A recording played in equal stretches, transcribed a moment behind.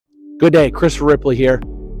Good day, Christopher Ripley here,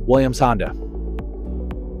 Williams Honda.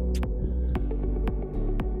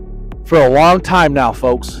 For a long time now,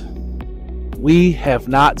 folks, we have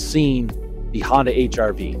not seen the Honda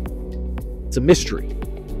HR-V. It's a mystery.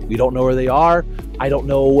 We don't know where they are. I don't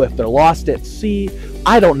know if they're lost at sea.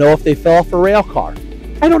 I don't know if they fell off a rail car.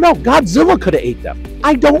 I don't know. Godzilla could have ate them.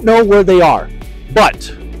 I don't know where they are.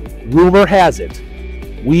 But rumor has it,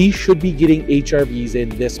 we should be getting HR-Vs in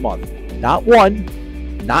this month. Not 1,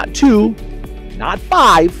 not 2, not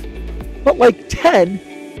 5, but like 10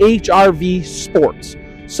 HR-V sports.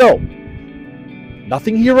 So,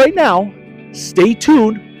 nothing here right now. Stay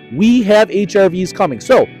tuned. We have HR-Vs coming.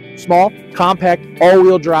 So, small, compact,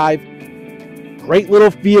 all-wheel drive, great little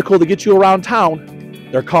vehicle to get you around town.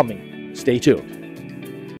 They're coming. Stay tuned.